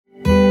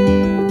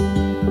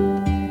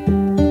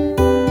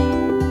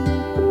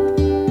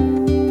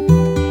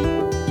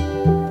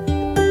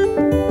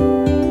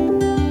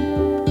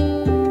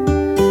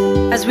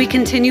we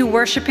continue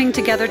worshiping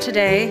together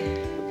today,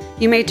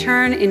 you may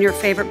turn in your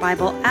favorite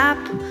Bible app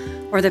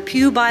or the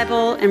Pew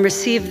Bible and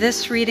receive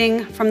this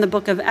reading from the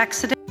book of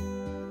Exodus,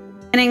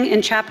 beginning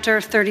in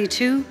chapter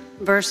 32,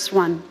 verse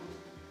 1.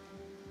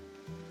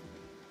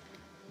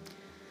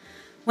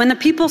 When the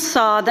people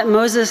saw that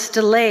Moses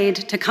delayed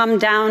to come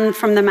down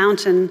from the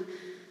mountain,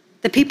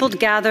 the people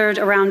gathered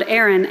around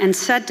Aaron and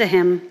said to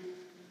him,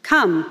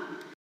 "Come,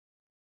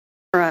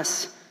 for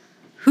us.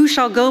 Who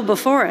shall go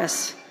before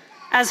us?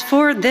 As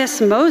for this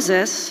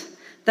Moses,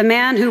 the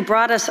man who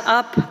brought us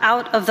up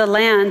out of the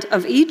land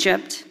of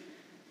Egypt,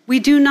 we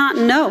do not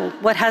know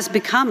what has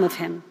become of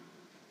him."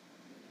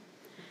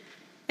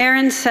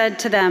 Aaron said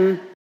to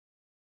them,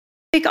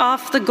 "Take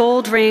off the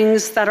gold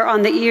rings that are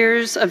on the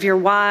ears of your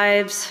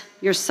wives,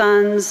 your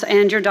sons,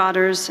 and your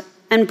daughters,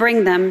 and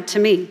bring them to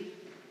me."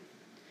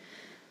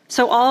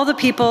 So all the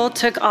people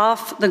took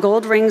off the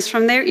gold rings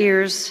from their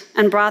ears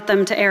and brought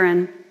them to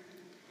Aaron.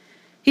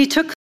 He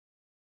took them,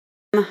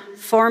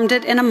 formed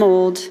it in a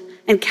mold,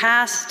 and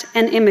cast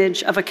an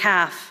image of a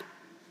calf.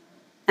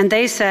 And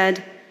they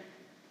said,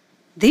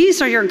 "These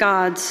are your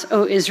gods,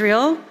 O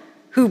Israel,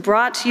 who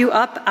brought you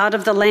up out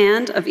of the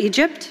land of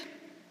Egypt?"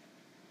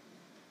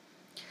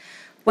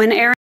 When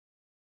Aaron,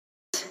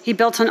 he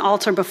built an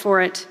altar before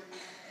it,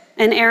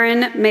 and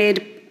Aaron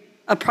made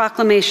a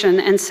proclamation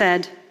and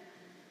said,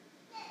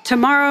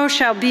 "Tomorrow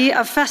shall be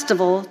a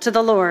festival to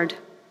the Lord."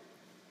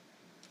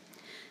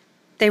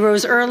 They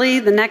rose early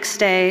the next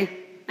day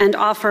and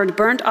offered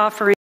burnt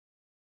offerings,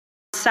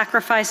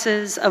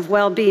 sacrifices of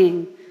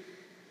well-being.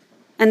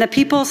 And the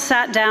people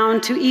sat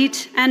down to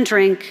eat and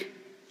drink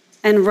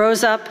and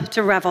rose up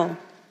to revel.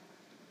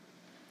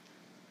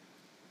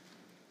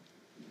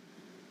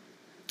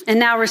 And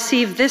now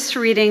receive this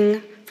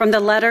reading from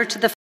the letter to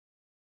the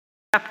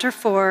chapter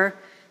 4,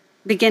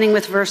 beginning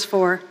with verse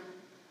 4.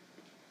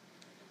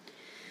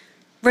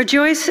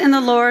 "Rejoice in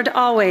the Lord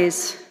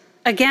always.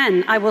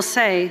 Again, I will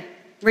say,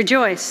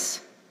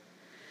 rejoice.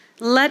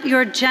 Let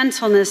your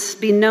gentleness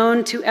be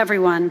known to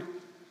everyone.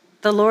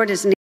 The Lord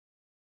is near.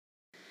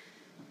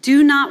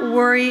 Do not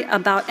worry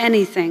about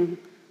anything,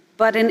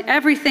 but in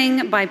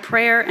everything by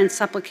prayer and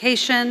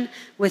supplication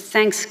with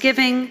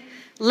thanksgiving,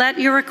 let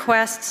your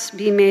requests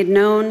be made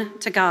known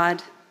to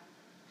God.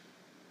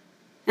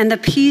 And the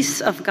peace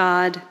of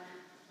God,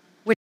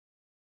 which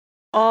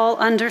is all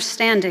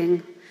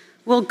understanding,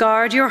 will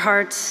guard your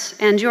hearts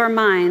and your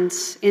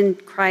minds in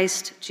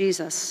Christ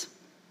Jesus.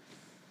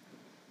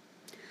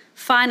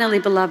 Finally,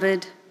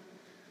 beloved,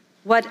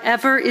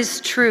 whatever is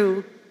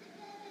true,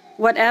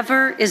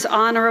 whatever is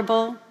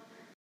honorable,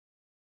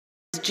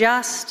 is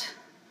just,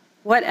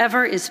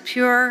 whatever is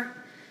pure,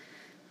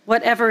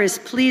 whatever is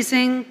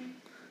pleasing,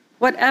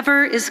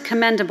 whatever is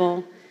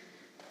commendable,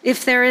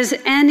 if there is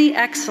any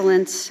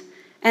excellence,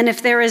 and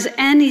if there is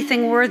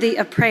anything worthy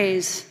of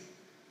praise,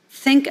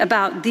 think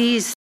about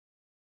these.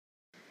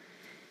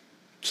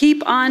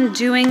 Keep on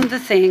doing the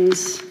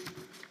things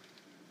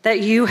that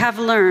you have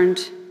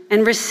learned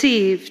and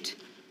received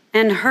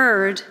and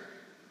heard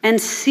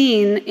and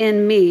seen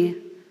in me,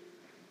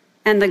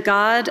 and the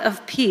God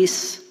of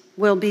peace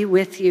will be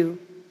with you."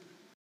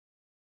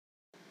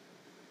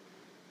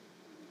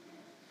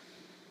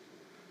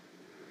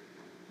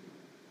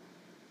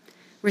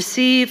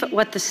 Receive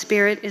what the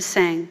Spirit is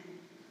saying.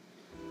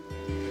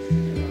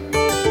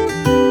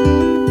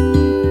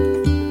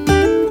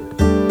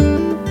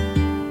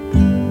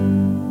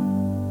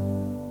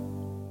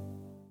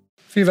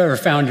 If you've ever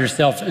found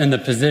yourself in the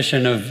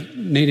position of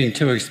needing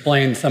to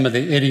explain some of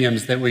the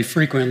idioms that we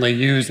frequently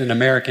use in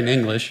American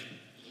English,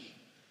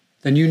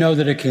 then you know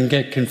that it can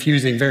get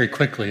confusing very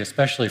quickly,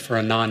 especially for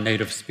a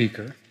non-native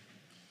speaker.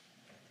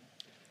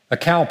 A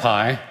cow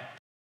pie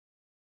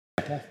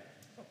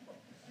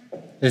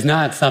is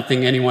not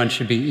something anyone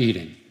should be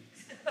eating.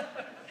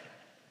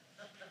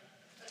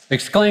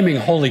 Exclaiming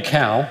 "holy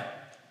cow"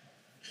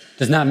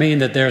 does not mean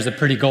that there's a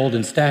pretty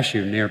golden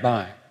statue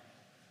nearby.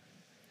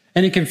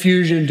 Any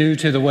confusion due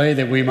to the way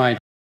that we might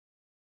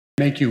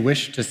make you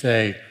wish to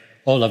say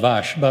 "oh la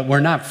vache," but we're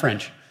not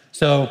French,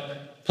 so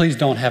please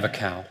don't have a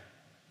cow.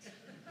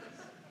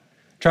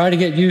 Try to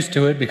get used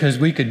to it, because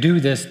we could do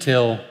this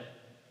till...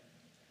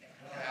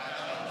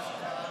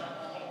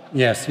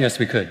 Yes,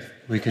 we could.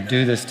 We could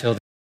do this till...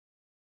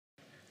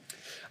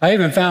 I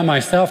even found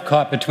myself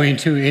caught between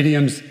two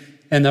idioms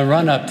in the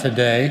run-up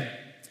today,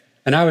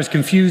 and I was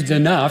confused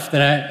enough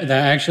that I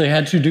actually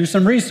had to do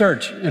some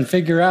research and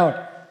figure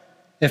out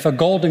if a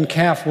golden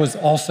calf was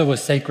also a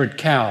sacred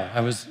cow.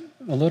 I was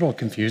a little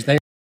confused. They are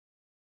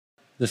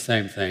the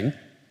same thing,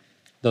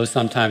 though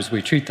sometimes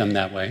we treat them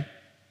that way.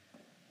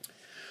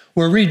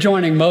 We're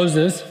rejoining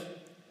Moses,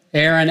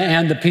 Aaron,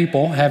 and the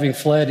people, having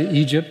fled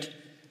Egypt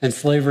and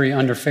slavery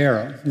under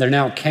Pharaoh. They're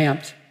now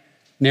camped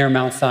near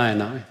Mount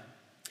Sinai.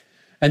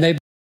 And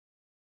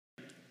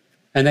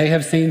they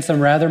have seen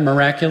some rather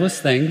miraculous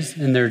things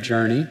in their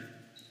journey: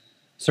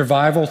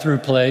 survival through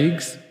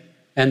plagues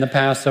and the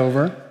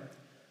Passover,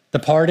 the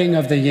parting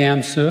of the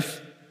Yam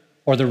Suf,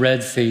 or the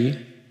Red Sea,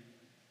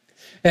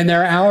 and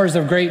their hours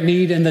of great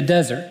need in the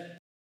desert,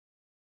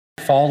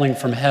 falling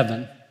from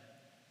heaven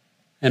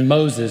and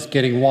Moses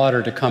getting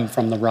water to come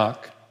from the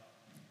rock.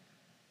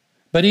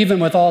 But even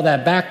with all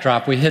that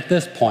backdrop, we hit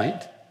this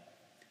point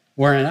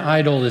where an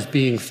idol is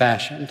being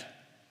fashioned.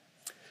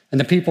 And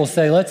the people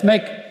say, let's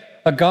make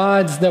a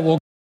gods that will,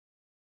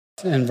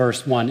 in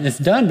verse 1. It's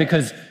done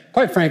because,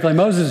 quite frankly,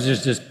 Moses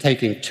is just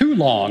taking too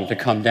long to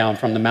come down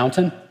from the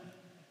mountain.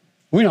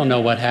 We don't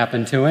know what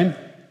happened to him.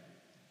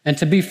 And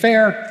to be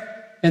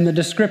fair, in the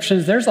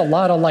descriptions, there's a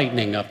lot of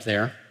lightning up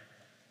there.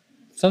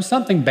 So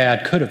something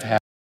bad could have happened.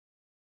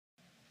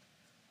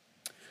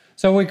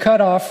 So we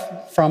cut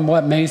off from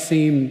what may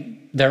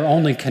seem their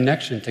only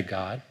connection to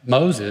God,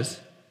 Moses,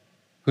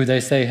 who they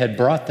say had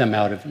brought them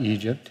out of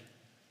Egypt.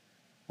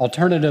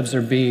 Alternatives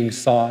are being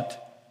sought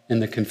in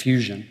the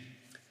confusion.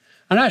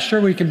 I'm not sure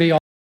we can be all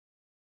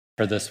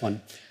for this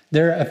one.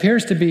 There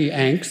appears to be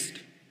angst,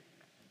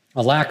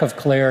 a lack of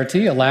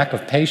clarity, a lack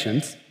of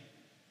patience.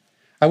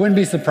 I wouldn't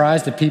be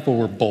surprised if people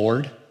were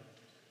bored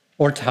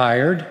or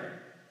tired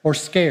or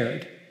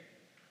scared.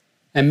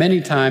 And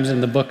many times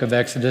in the book of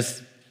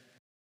Exodus,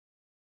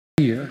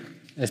 fear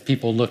as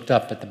people looked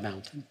up at the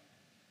mountain.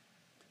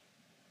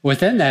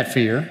 Within that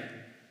fear,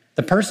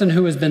 the person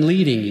who has been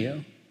leading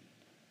you,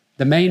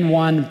 the main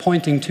one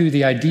pointing to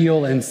the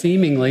ideal and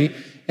seemingly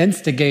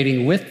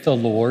instigating with the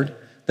Lord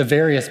the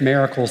various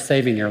miracles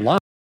saving your life.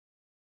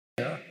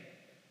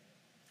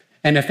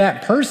 And if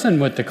that person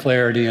with the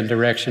clarity and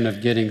direction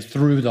of getting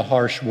through the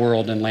harsh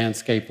world and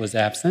landscape was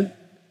absent,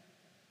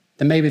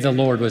 then maybe the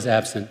Lord was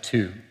absent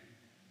too.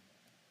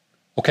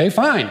 Okay,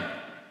 fine.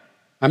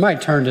 I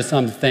might turn to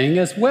something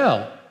as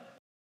well,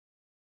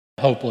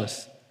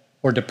 hopeless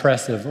or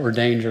depressive or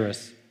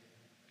dangerous.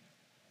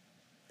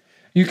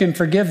 You can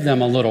forgive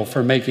them a little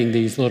for making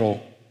these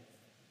little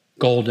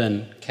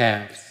golden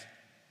calves,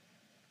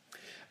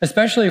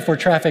 especially if we're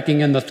trafficking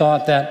in the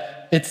thought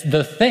that it's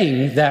the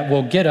thing that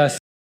will get us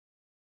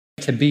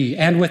to be,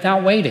 and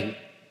without waiting.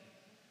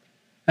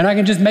 And I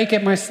can just make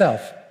it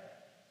myself.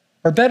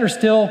 Or better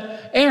still,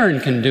 Aaron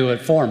can do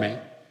it for me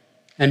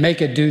and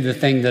make it do the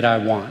thing that I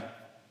want.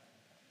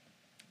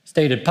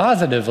 Stated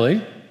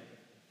positively,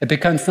 it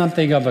becomes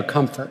something of a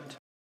comfort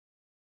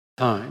at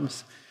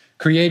times,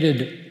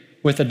 created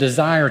with a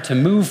desire to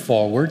move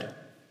forward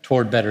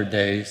toward better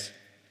days,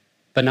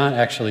 but not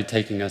actually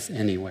taking us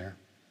anywhere.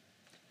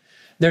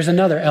 There's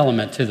another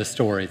element to the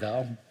story,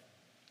 though,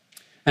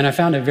 and I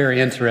found it very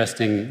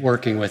interesting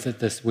working with it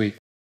this week.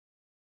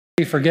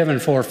 Be forgiven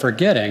for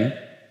forgetting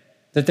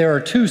that there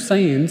are two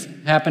scenes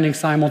happening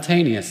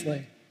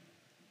simultaneously.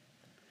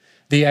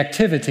 The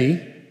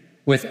activity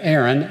with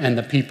Aaron and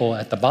the people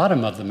at the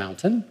bottom of the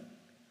mountain,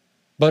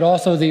 but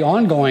also the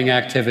ongoing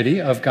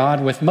activity of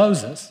God with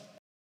Moses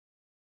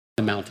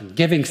the mountain,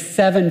 giving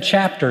 7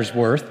 chapters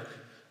worth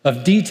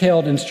of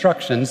detailed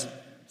instructions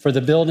for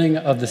the building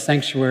of the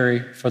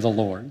sanctuary for the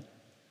Lord.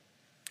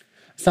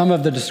 Some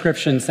of the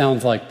description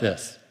sounds like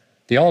this.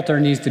 The altar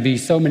needs to be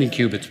so many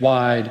cubits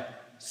wide,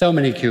 so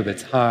many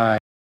cubits high.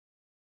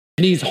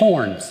 It needs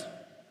horns.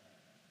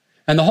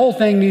 And the whole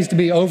thing needs to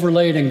be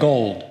overlaid in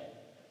gold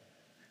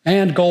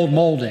and gold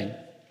molding.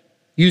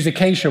 Use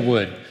acacia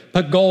wood.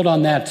 Put gold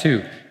on that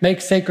too.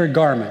 Make sacred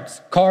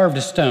garments,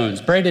 carved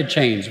stones, braided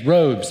chains,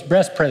 robes,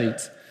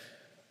 breastplates,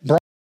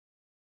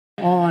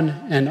 on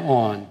and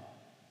on.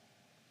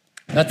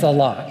 That's a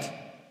lot.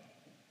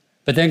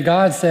 But then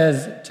God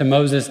says to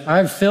Moses,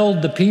 I've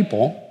filled the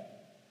people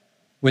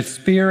with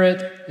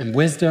spirit and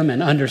wisdom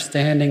and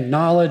understanding,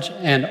 knowledge,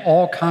 and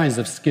all kinds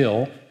of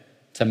skill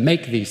to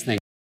make these things.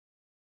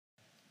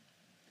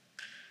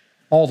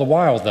 All the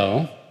while,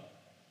 though,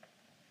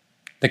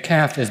 the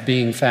calf is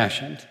being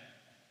fashioned,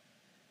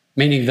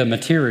 meaning the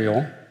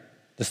material,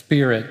 the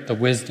spirit, the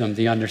wisdom,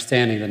 the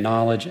understanding, the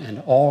knowledge,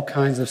 and all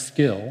kinds of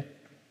skill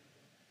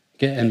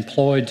get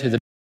employed to the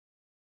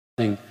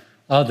thing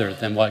other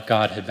than what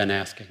God had been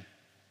asking.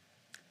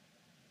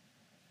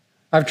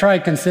 I've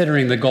tried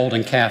considering the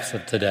golden calves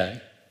of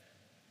today.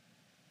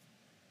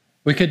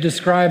 We could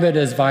describe it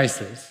as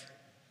vices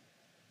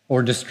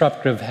or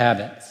destructive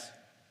habits,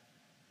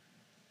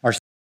 our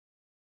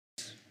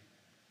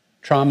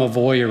trauma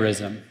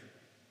voyeurism,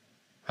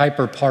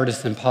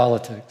 hyper-partisan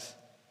politics,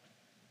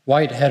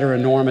 white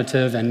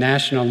heteronormative and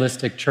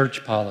nationalistic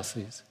church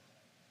policies,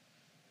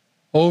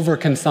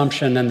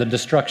 overconsumption and the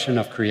destruction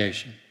of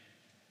creation.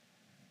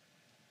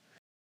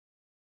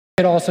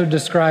 We could also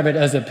describe it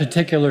as a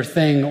particular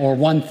thing or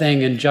one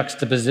thing in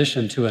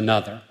juxtaposition to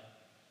another.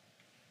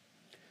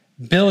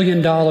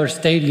 Billion-dollar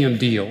stadium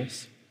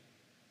deals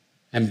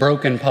and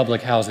broken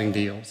public housing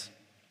deals.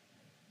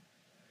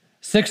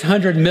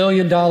 $600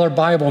 million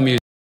Bible museum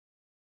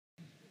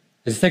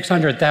and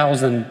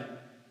 600,000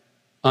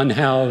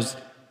 unhoused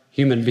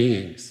human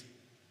beings.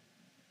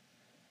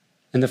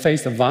 In the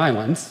face of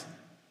violence,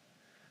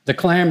 the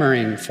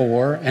clamoring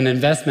for an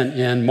investment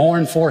in more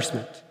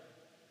enforcement,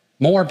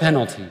 more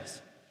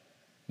penalties,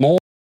 more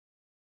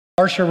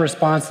harsher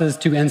responses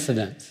to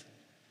incidents,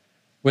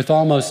 with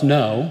almost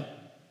no,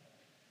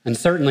 and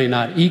certainly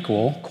not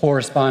equal,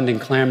 corresponding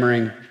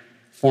clamoring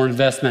for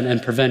investment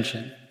and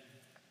prevention,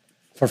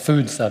 for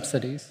food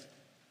subsidies,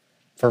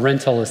 for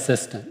rental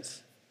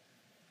assistance,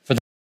 for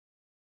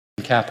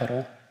the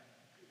capital,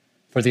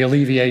 for the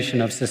alleviation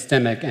of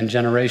systemic and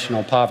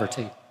generational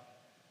poverty,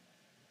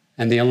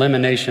 and the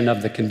elimination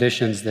of the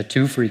conditions that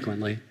too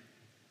frequently,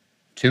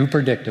 too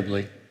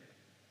predictably,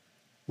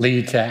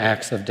 lead to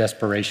acts of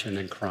desperation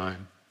and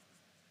crime.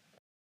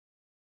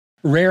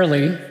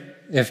 Rarely,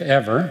 if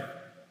ever,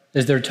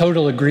 is there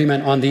total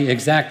agreement on the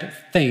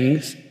exact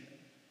things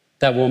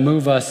that will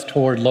move us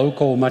toward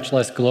local, much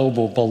less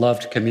global,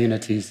 beloved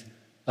communities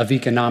of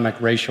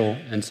economic, racial,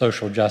 and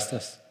social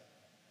justice.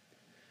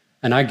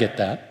 And I get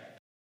that.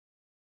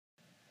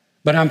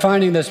 But I'm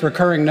finding this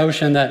recurring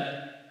notion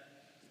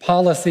that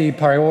policy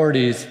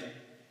priorities,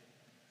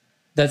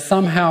 that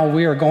somehow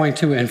we are going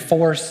to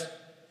enforce,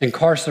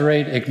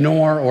 incarcerate,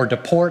 ignore, or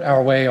deport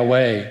our way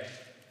away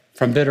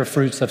from bitter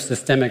fruits of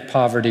systemic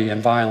poverty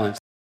and violence,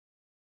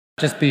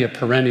 just be a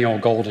perennial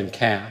golden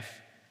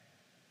calf,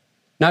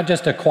 not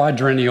just a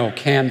quadrennial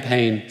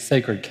campaign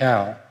sacred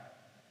cow,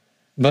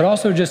 but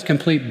also just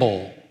complete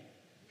bull,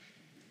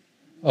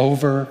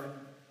 over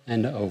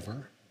and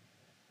over.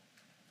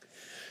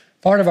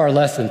 Part of our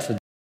lesson today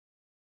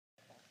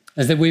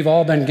is that we've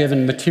all been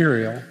given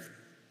material,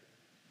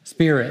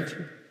 spirit,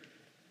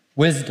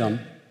 wisdom,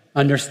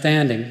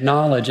 understanding,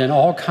 knowledge, and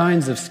all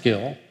kinds of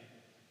skill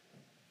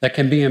that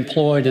can be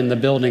employed in the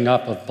building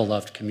up of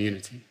beloved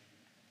community.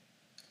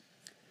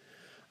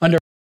 Under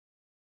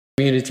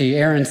community,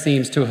 Aaron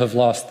seems to have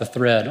lost the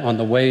thread on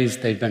the ways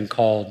they've been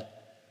called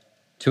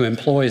to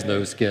employ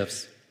those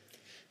gifts.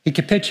 He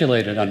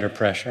capitulated under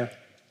pressure,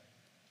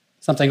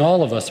 something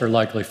all of us are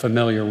likely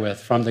familiar with,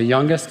 from the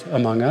youngest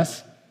among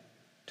us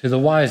to the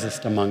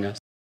wisest among us.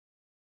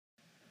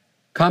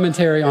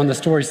 Commentary on the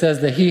story says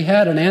that he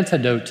had an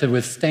antidote to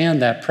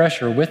withstand that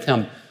pressure with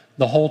him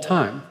the whole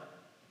time.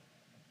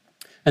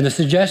 And the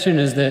suggestion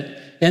is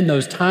that in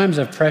those times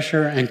of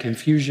pressure and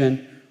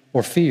confusion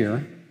or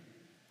fear,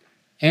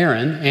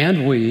 Aaron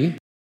and we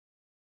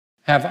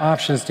have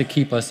options to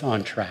keep us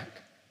on track.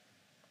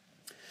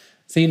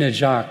 Zena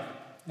Jacques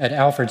at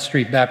Alfred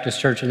Street Baptist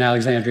Church in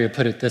Alexandria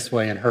put it this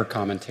way in her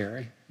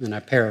commentary, and I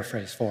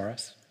paraphrase for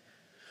us.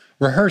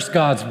 Rehearse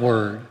God's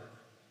word,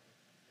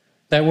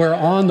 that we're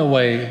on the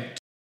way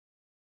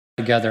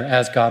together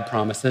as God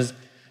promises,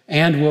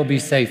 and we'll be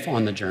safe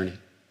on the journey.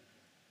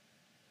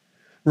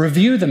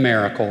 Review the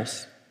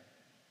miracles.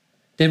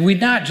 Did we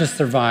not just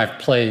survive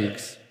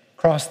plagues,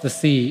 cross the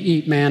sea,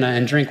 eat manna,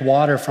 and drink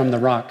water from the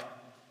rock?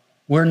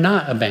 We're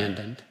not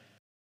abandoned.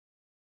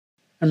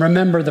 And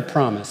remember the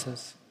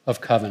promises of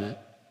covenant.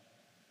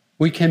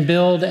 We can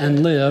build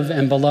and live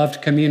in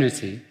beloved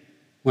community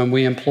when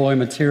we employ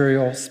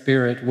material,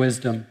 spirit,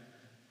 wisdom,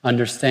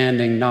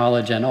 understanding,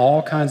 knowledge, and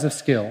all kinds of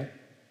skill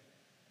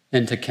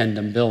into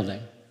kingdom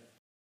building.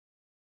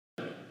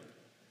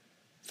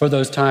 For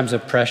those times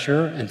of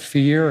pressure and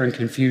fear and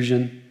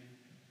confusion,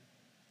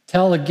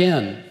 tell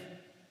again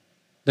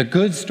the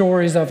good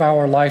stories of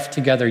our life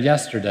together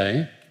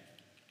yesterday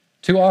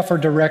to offer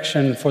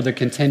direction for the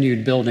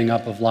continued building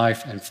up of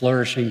life and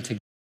flourishing together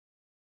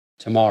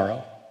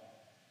tomorrow.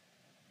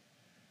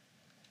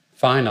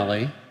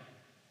 Finally,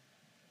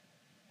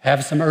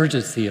 have some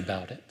urgency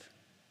about it,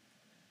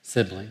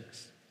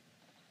 siblings.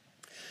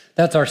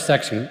 That's our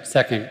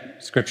second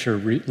scripture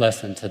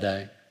lesson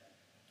today.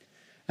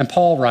 And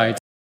Paul writes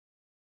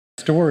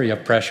a story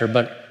of pressure,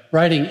 but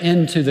writing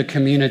into the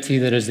community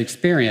that is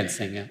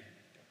experiencing it,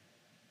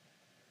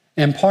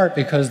 in part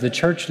because the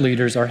church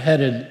leaders are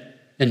headed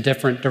in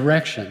different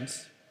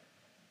directions,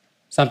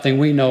 something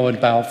we know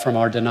about from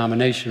our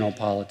denominational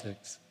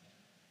politics.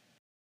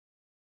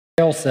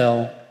 Jail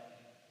cell,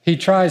 he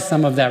tries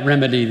some of that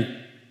remedy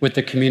with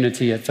the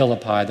community at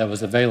Philippi that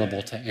was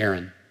available to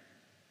Aaron.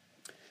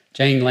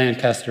 Jane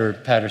Lancaster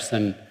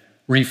Patterson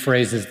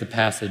rephrases the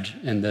passage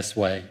in this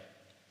way.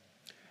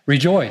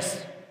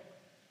 Rejoice.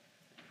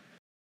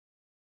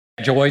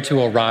 Joy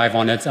to arrive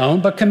on its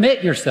own, but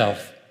commit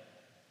yourself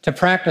to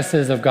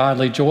practices of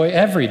godly joy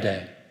every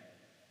day.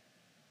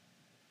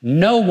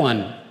 No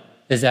one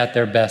is at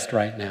their best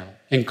right now,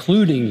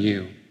 including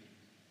you.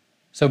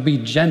 So be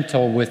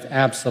gentle with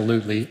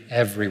absolutely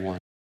everyone.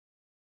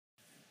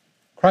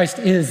 Christ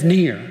is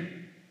near.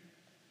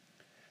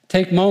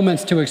 Take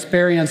moments to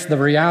experience the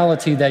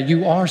reality that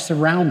you are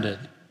surrounded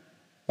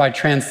by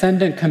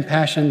transcendent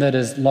compassion that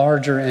is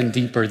larger and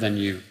deeper than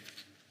you.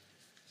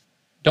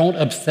 Don't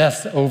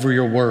obsess over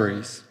your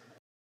worries.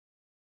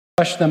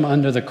 Brush them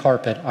under the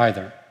carpet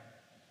either.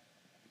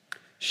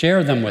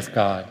 Share them with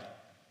God.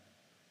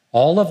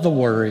 All of the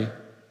worry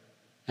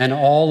and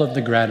all of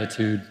the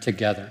gratitude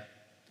together.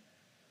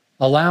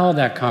 Allow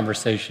that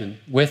conversation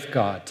with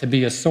God to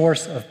be a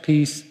source of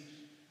peace,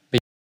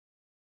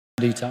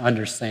 to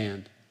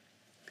understand.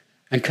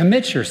 And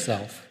commit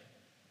yourself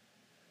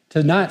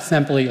to not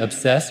simply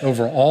obsess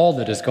over all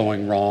that is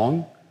going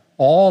wrong,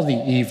 all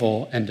the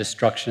evil and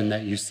destruction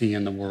that you see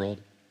in the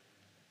world,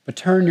 but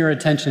turn your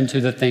attention to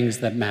the things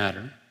that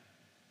matter.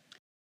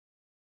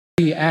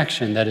 The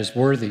action that is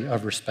worthy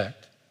of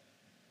respect,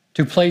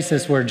 to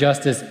places where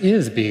justice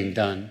is being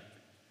done,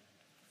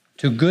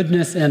 to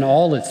goodness in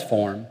all its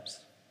forms,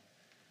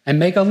 and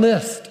make a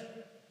list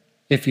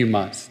if you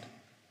must.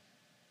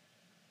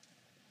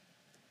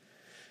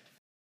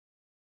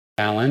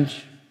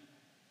 Challenge.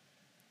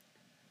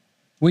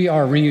 We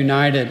are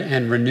reunited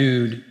and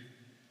renewed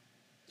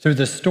through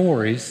the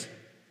stories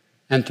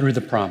and through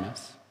the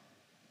promise.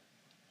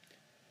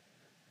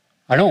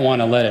 I don't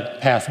want to let it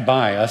pass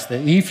by us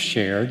that Eve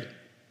shared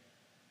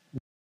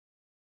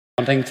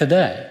something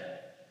today.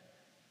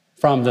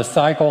 From the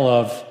cycle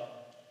of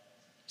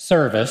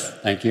service,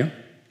 thank you,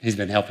 he's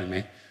been helping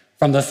me.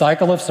 From the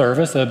cycle of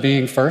service of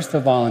being first a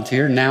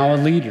volunteer, now a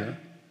leader,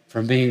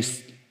 from being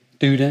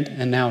student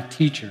and now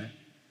teacher,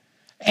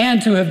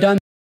 and to have done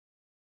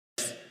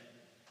this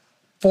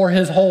for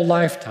his whole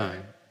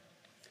lifetime.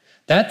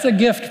 That's a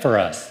gift for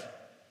us,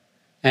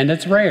 and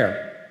it's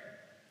rare.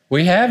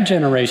 We have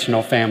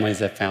generational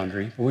families at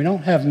Foundry, but we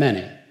don't have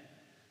many.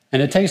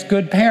 And it takes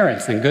good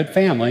parents and good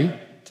family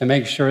to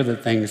make sure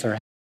that things are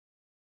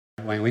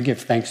happening. We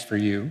give thanks for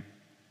you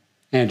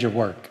and your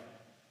work.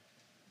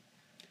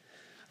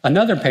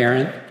 Another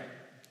parent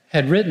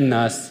had written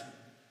us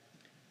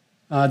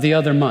the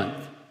other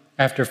month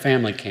after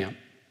family camp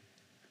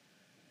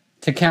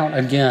to count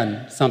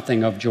again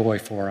something of joy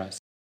for us.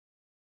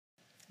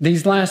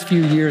 These last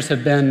few years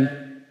have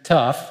been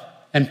tough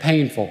and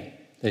painful,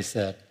 they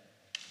said.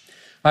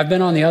 I've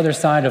been on the other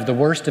side of the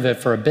worst of it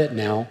for a bit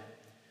now,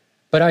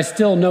 but I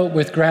still note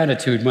with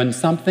gratitude when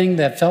something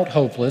that felt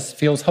hopeless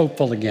feels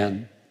hopeful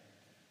again.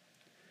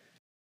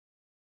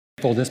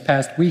 This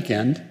past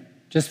weekend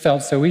just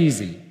felt so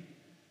easy,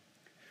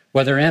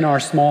 whether in our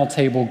small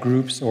table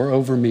groups or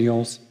over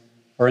meals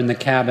or in the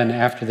cabin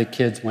after the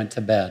kids went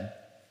to bed.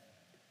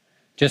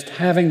 Just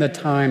having the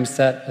time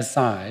set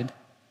aside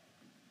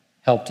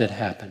helped it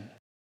happen.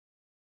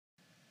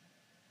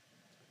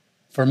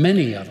 For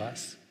many of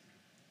us,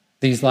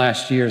 these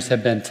last years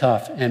have been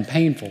tough and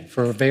painful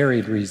for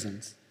varied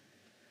reasons.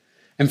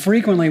 And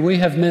frequently we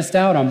have missed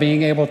out on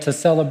being able to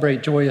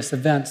celebrate joyous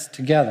events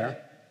together.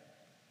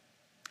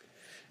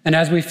 And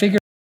as we figure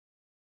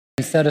out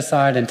and set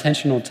aside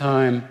intentional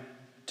time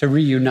to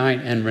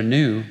reunite and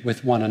renew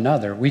with one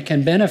another, we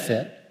can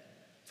benefit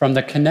from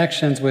the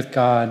connections with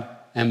God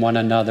and one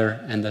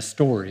another and the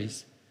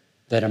stories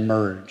that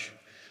emerge.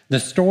 The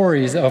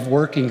stories of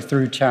working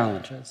through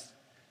challenges.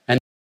 And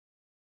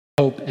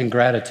hope and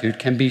gratitude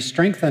can be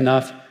strength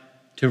enough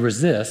to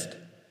resist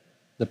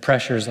the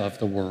pressures of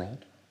the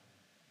world.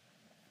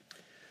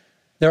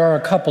 There are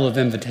a couple of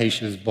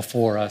invitations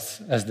before us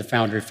as the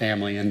Foundry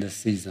family in this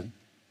season.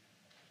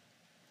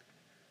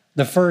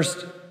 The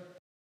first,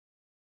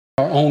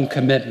 our own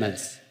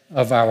commitments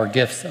of our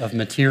gifts of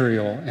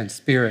material and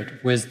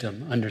spirit,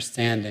 wisdom,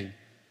 understanding,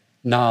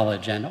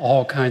 knowledge, and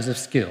all kinds of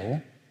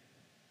skill,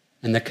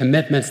 and the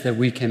commitments that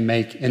we can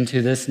make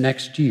into this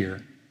next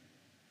year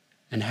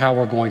and how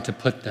we're going to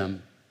put them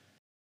in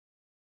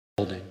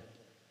the building.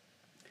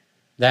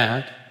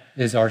 That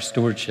is our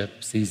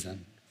stewardship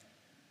season.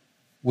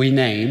 We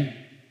name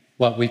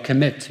what we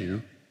commit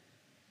to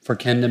for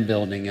kingdom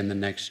building in the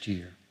next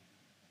year.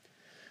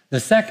 The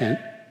second,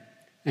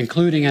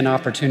 including an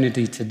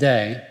opportunity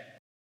today,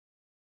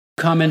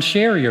 come and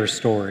share your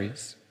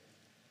stories.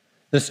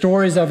 The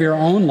stories of your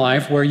own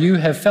life where you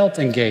have felt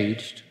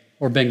engaged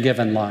or been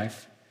given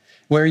life,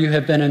 where you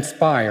have been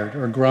inspired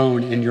or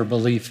grown in your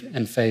belief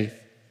and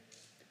faith.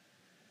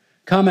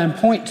 Come and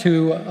point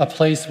to a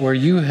place where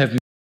you have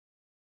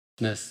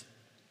made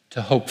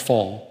to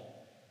hopeful.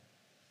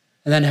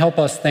 And then help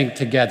us think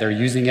together,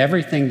 using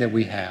everything that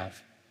we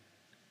have,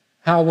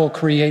 how we'll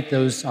create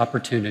those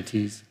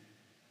opportunities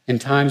in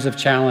times of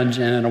challenge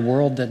and in a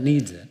world that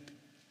needs it.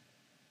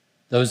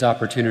 Those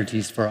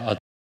opportunities for others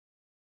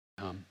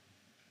to come.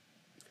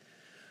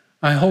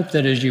 I hope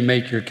that as you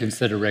make your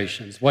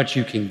considerations, what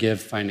you can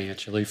give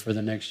financially for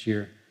the next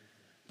year,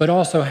 but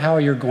also how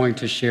you're going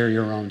to share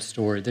your own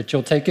story, that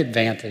you'll take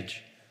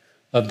advantage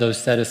of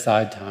those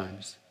set-aside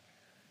times.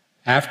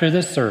 After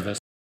this service,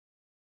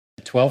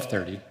 at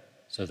 12:30,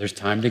 so there's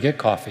time to get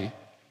coffee,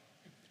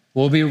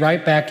 we'll be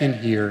right back in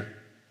here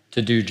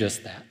to do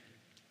just that.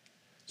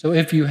 So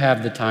if you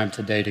have the time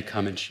today to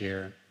come and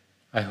share,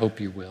 I hope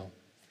you will.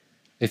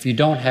 If you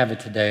don't have it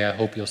today, I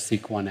hope you'll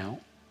seek one out.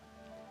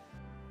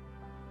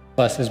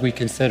 Plus, as we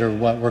consider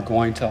what we're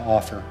going to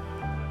offer,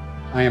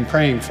 I am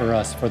praying for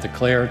us for the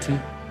clarity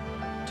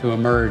to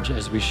emerge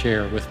as we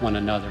share with one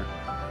another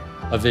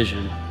a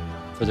vision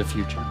for the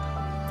future.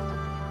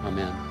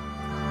 Amen.